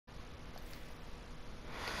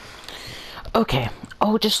Okay, I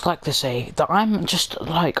would just like to say that I'm just a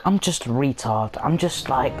retard. I'm just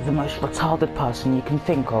like the most retarded person you can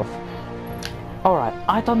think of. Alright,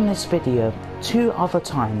 I done this video 2 other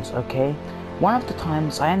times, okay? One of the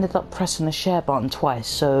times I ended up pressing the share button twice,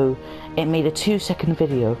 so it made a 2-second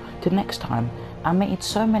video. The next time I made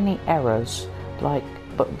so many errors, like,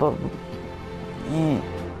 yeah,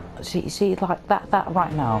 see, like that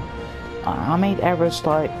right now. I made errors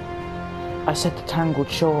like I said the Tangled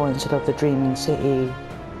Shore instead of the Dreaming City,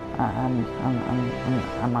 and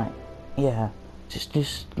like, yeah,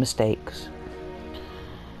 just mistakes.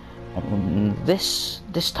 This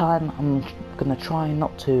time I'm gonna try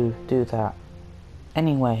not to do that.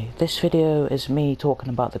 Anyway, this video is me talking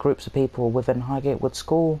about the groups of people within Highgatewood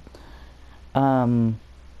School.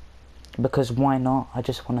 Because why not? I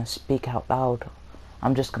just want to speak out loud.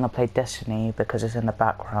 I'm just gonna play Destiny because it's in the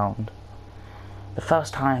background. The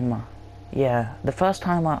first time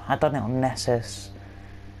I done it on Nessus.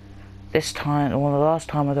 This time, well, the last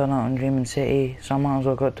time I done it on Dreaming City, so I might as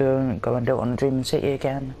well go and do it on Dreaming City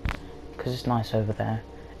again, because it's nice over there.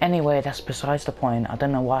 Anyway, that's besides the point. I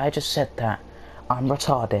don't know why I just said that. I'm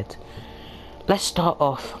retarded. Let's start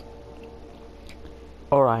off.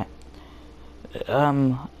 Alright.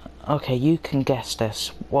 Okay, you can guess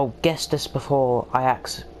this. Well, guess this before I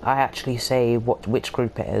actually say which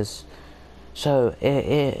group it is. So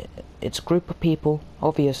it's a group of people,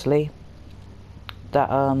 obviously, that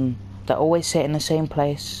always sit in the same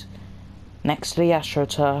place, next to the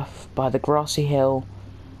AstroTurf, by the grassy hill.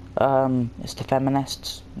 It's the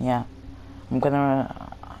feminists. Yeah, I'm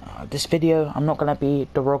gonna this video. I'm not gonna be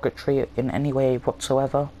derogatory in any way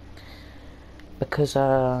whatsoever, because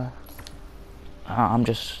I'm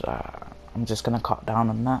just gonna cut down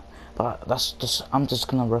on that. But I'm just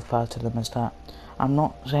gonna refer to them as that. I'm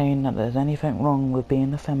not saying that there's anything wrong with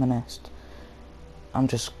being a feminist. I'm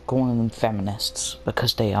just calling them feminists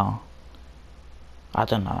because they are. I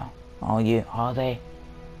don't know. Are they?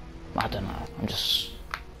 I don't know. I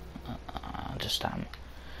just am.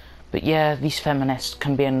 But yeah, these feminists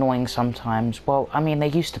can be annoying sometimes. Well, I mean, they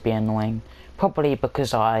used to be annoying. Probably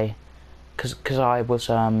because I was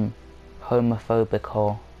homophobic,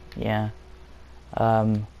 or yeah.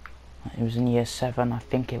 It was in year 7. I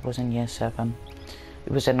think it was in year 7.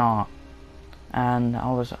 It was in art, and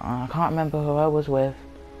I can't remember who I was with,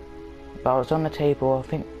 but I was on the table. I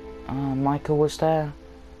think Michael was there.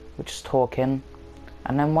 We're just talking,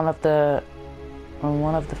 and then one of the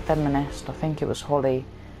feminists, I think it was Holly,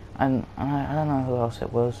 and I don't know who else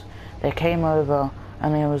it was. They came over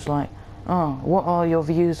and they was like, "Oh, what are your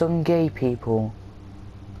views on gay people?"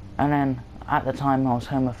 And then at the time I was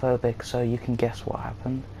homophobic, so you can guess what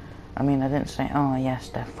happened. I mean, I didn't say, "Oh yes,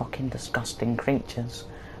 they're fucking disgusting creatures."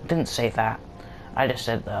 I didn't say that. I just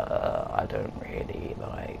said that I don't really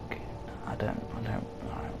like. I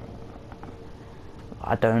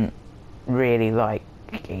don't really like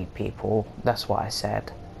gay people. That's what I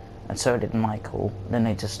said, and so did Michael. Then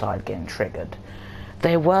they just started getting triggered.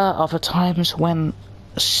 There were other times when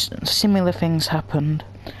similar things happened,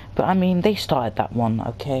 but I mean, they started that one.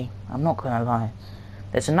 Okay, I'm not gonna lie.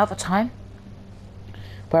 There's another time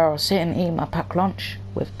where I was sitting eating my packed lunch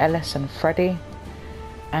with Ellis and Freddie,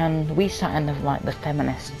 and we sat in the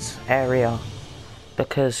feminists area,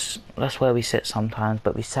 because that's where we sit sometimes,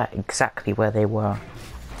 but we sat exactly where they were.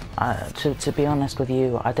 To be honest with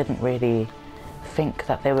you, I didn't really think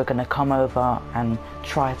that they were going to come over and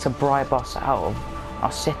try to bribe us out of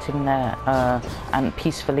us sitting there and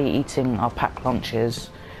peacefully eating our packed lunches,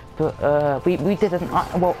 but we didn't.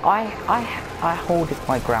 I holded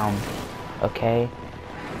my ground, okay.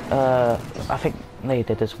 I think they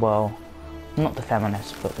did as well. Not the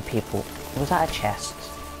feminists, but the people. Was that a chest?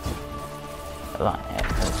 Like, it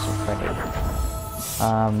was pretty.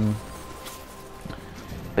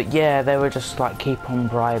 But yeah, they were just like, keep on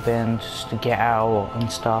bribing just to get out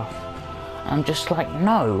and stuff. I'm just like,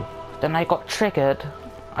 no. Then I got triggered.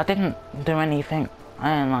 I didn't do anything. I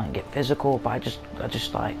didn't like get physical, but I just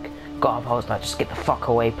like got up. I was like, just get the fuck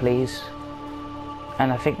away, please.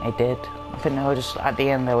 And I think they did. I think they were just, at the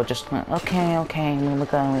end, they were just like, okay, we'll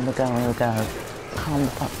go. Calm the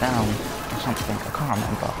fuck down, or something. I can't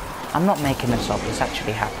remember. I'm not making this up, this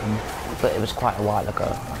actually happened, but it was quite a while ago.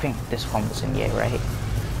 I think this one was in year 8.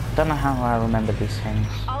 Don't know how I remember these things,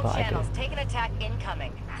 all but channels, I do. take an attack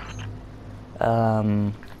incoming.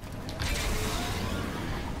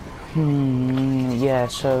 Yeah,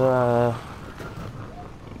 so,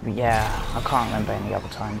 yeah, I can't remember any other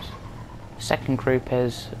times. Second group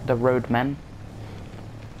is the Roadmen.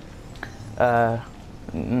 I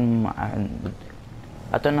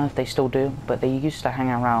don't know if they still do, but they used to hang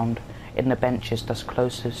around in the benches that's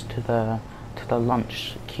closest to the to the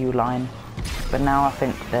lunch queue line, but now I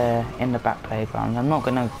think they're in the back playground. I'm not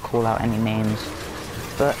gonna call out any names,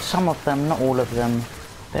 but some of them, not all of them,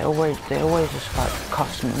 they always just like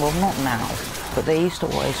cuss me. Well, not now, but they used to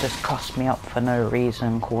always just cuss me up for no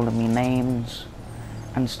reason, calling me names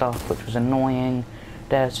and stuff, which was annoying.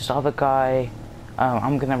 There's this other guy,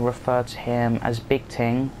 I'm gonna refer to him as Big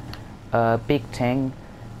Ting. Big Ting.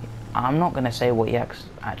 I'm not gonna say what he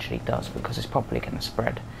actually does because it's probably gonna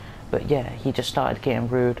spread. But yeah, he just started getting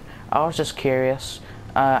rude. I was just curious.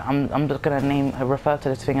 I'm just gonna refer to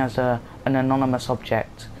this thing as an anonymous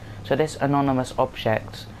object. So this anonymous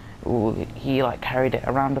object, he like carried it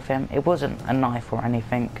around with him. It wasn't a knife or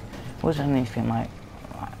anything. It wasn't anything like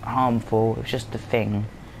harmful. It was just a thing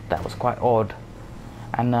that was quite odd.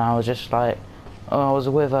 And I was just like, I was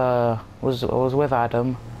with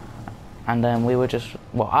Adam, and then we were just,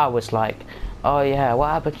 well, I was like, oh yeah, what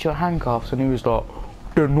happened to your handcuffs? And he was like,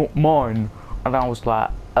 they're not mine. And I was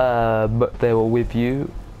like, but they were with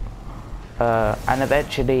you. And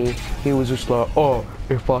eventually he was just like, oh,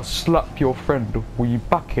 if I slap your friend, will you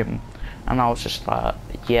back him? And I was just like,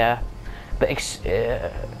 yeah. But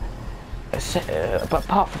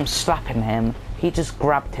apart from slapping him, he just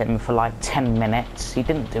grabbed him for like 10 minutes. He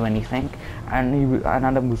didn't do anything, and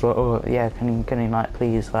Adam was like, oh yeah, can you like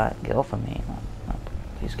please like get off of me? Like,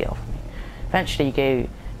 please get off of me. Eventually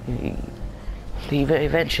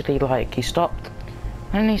eventually like he stopped,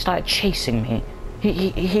 and then he started chasing me.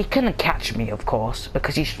 He couldn't catch me, of course,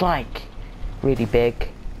 because he's like really big,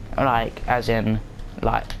 like as in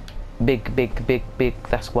like big.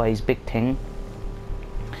 That's why he's Big Ting.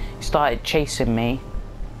 He started chasing me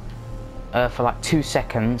for like 2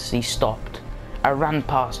 seconds. He stopped. I ran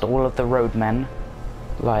past all of the roadmen,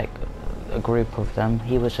 like a group of them.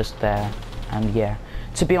 He was just there, and yeah.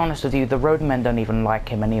 To be honest with you, the roadmen don't even like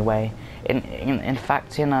him anyway. In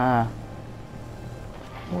fact, in a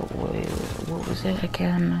what was it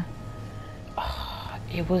again?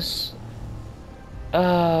 It was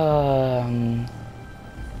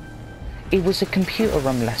a computer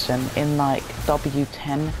room lesson in like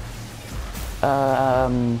W10.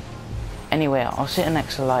 Anyway, I was sitting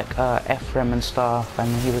next to like Ephraim and stuff, and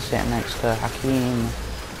he was sitting next to Hakeem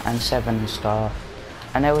and Seven and stuff,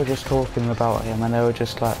 and they were just talking about him, and they were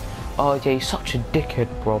just like, oh yeah, he's such a dickhead,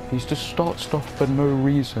 bro. He's just start stuff for no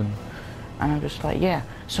reason. And I'm just like, yeah.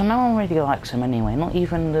 So no one really likes him anyway, not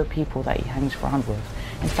even the people that he hangs around with.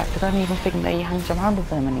 In fact, I don't even think that he hangs around with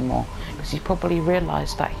them anymore, because he's probably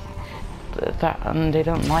realised that they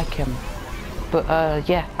don't like him. But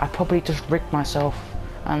yeah, I probably just rigged myself,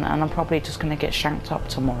 and I'm probably just gonna get shanked up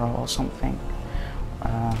tomorrow or something.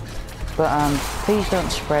 But please don't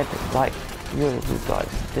spread like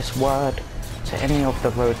this word to any of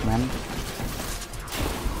the roadmen.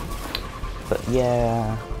 But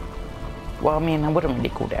yeah, well, I mean, I wouldn't really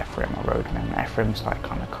call Ephraim a roadman. Ephraim's like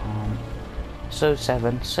kind of calm. So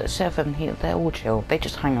Seven, they're all chill. They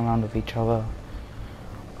just hang around with each other,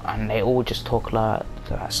 and they all just talk like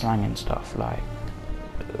slang and stuff. Like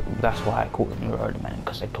that's why I call them roadmen,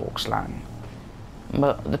 because they talk slang.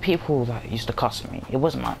 But the people that used to cuss me, it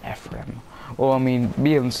wasn't like Ephraim. Well, I mean,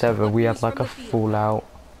 me and Seven, we had like a fallout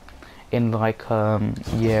in like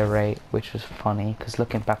year 8, which was funny, because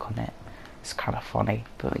looking back on it, it's kind of funny.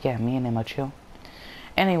 But yeah, me and him are chill.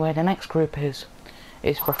 Anyway, the next group is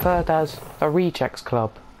referred as the Rejects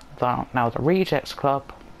Club. Now the Rejects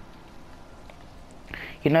Club,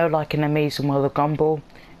 you know, like in Amazing World of Gumball,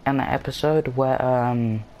 in that episode where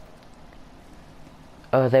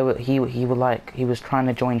he was trying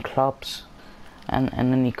to join clubs, and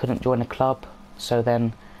then he couldn't join a club, so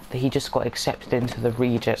then he just got accepted into the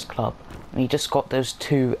Rejects Club, and he just got those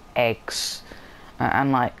 2 eggs,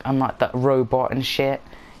 and like that robot and shit.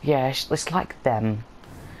 Yeah, it's like them.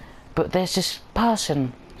 But there's this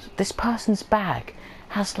person's bag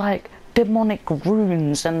has like demonic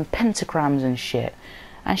runes and pentagrams and shit,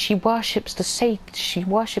 and she worships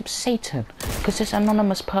Satan, because this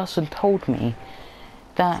anonymous person told me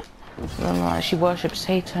that she worships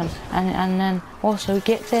Satan, and then also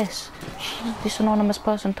get this, this anonymous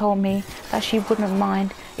person told me that she wouldn't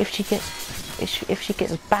mind if she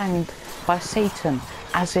gets banged by Satan,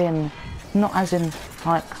 as in not as in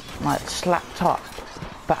like slapped up,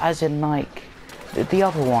 but as in like the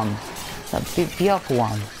other one, the other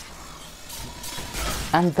one,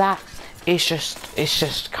 and that is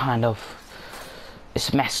just kind of,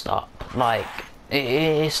 it's messed up. Like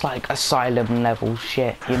it's like asylum level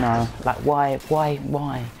shit, you know. Like why?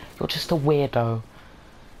 You're just a weirdo.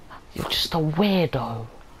 You're just a weirdo.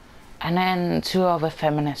 And then 2 other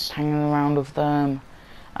feminists hanging around with them.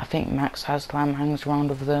 I think Max Haslam hangs around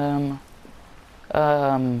with them.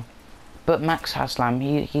 But But Max Haslam,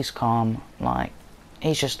 he's calm. Like,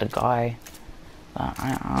 he's just a guy.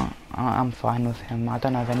 I'm fine with him. I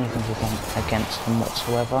don't have anything against him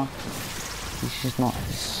whatsoever. He's just not.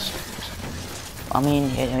 I mean,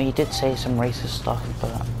 he did say some racist stuff,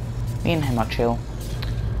 but me and him are chill.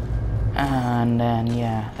 And then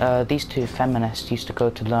yeah, these two feminists used to go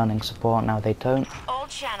to learning support. Now they don't. All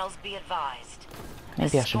channels be advised.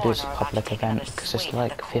 Maybe I should do this a public event because it's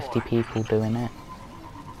like 50 people doing it.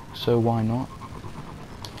 So why not?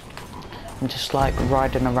 I'm just like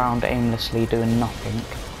riding around aimlessly doing nothing.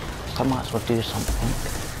 So I might as well do something.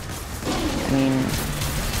 I mean,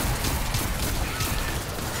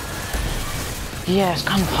 yeah, it's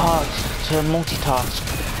kind of hard to multitask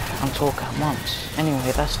and talk at once.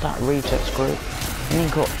 Anyway, that's that rejects group. And you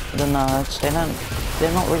got the nerds.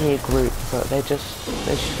 They're not really a group, but they're just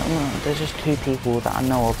two people that I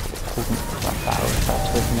know of that are referred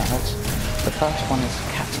to as nerds. The first one is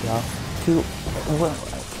Katia, who,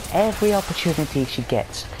 every opportunity she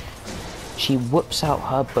gets, she whips out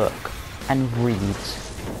her book and reads.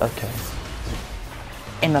 Okay.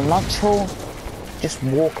 In a lunch hall, just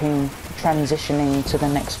walking, transitioning to the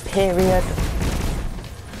next period.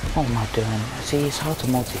 What am I doing? See, it's hard to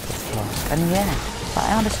multitask. And yeah,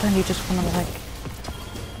 I understand you just want to like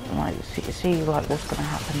see like what's gonna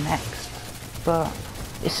happen next, but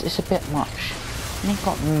it's a bit much. And you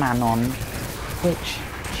got Manon, which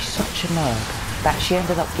she's such a nerd that she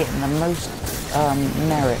ended up getting the most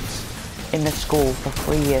merits in the school for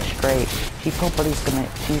 3 years straight. She probably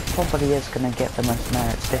is gonna get the most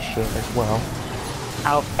merits this year as well.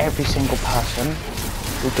 Out of every single person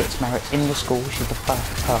who gets merits in the school, she's the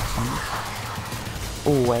first person.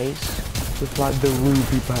 Always. With like the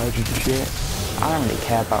ruby badge and shit. I don't really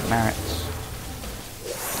care about merits.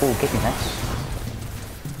 Oh, give me this.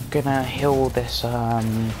 I'm gonna heal this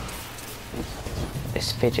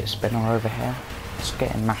this fidget spinner over here. It's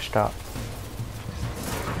getting mashed up.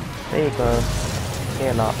 There you go.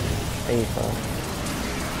 Heal up. There you go.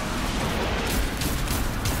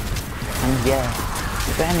 And yeah.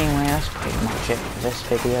 But anyway, that's pretty much it for this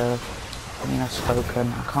video. I mean, I've spoken.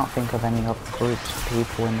 I can't think of any other groups of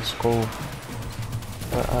people in the school.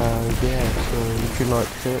 But yeah, so if you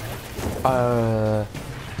liked it.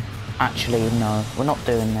 Actually, no, we're not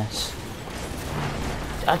doing this.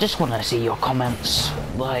 I just want to see your comments,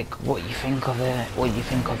 like what you think of it, what you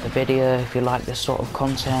think of the video, if you like this sort of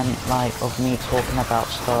content, like of me talking about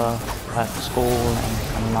stuff, like school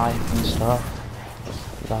and life and stuff.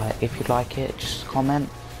 Like, if you like it, just comment,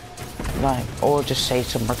 like, or just say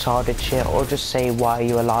some retarded shit, or just say why are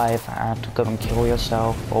you alive and go and kill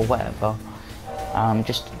yourself, or whatever. I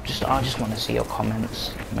just want to see your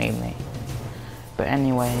comments, mainly. But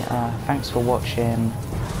anyway, thanks for watching,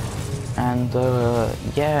 and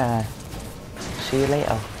yeah, see you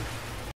later.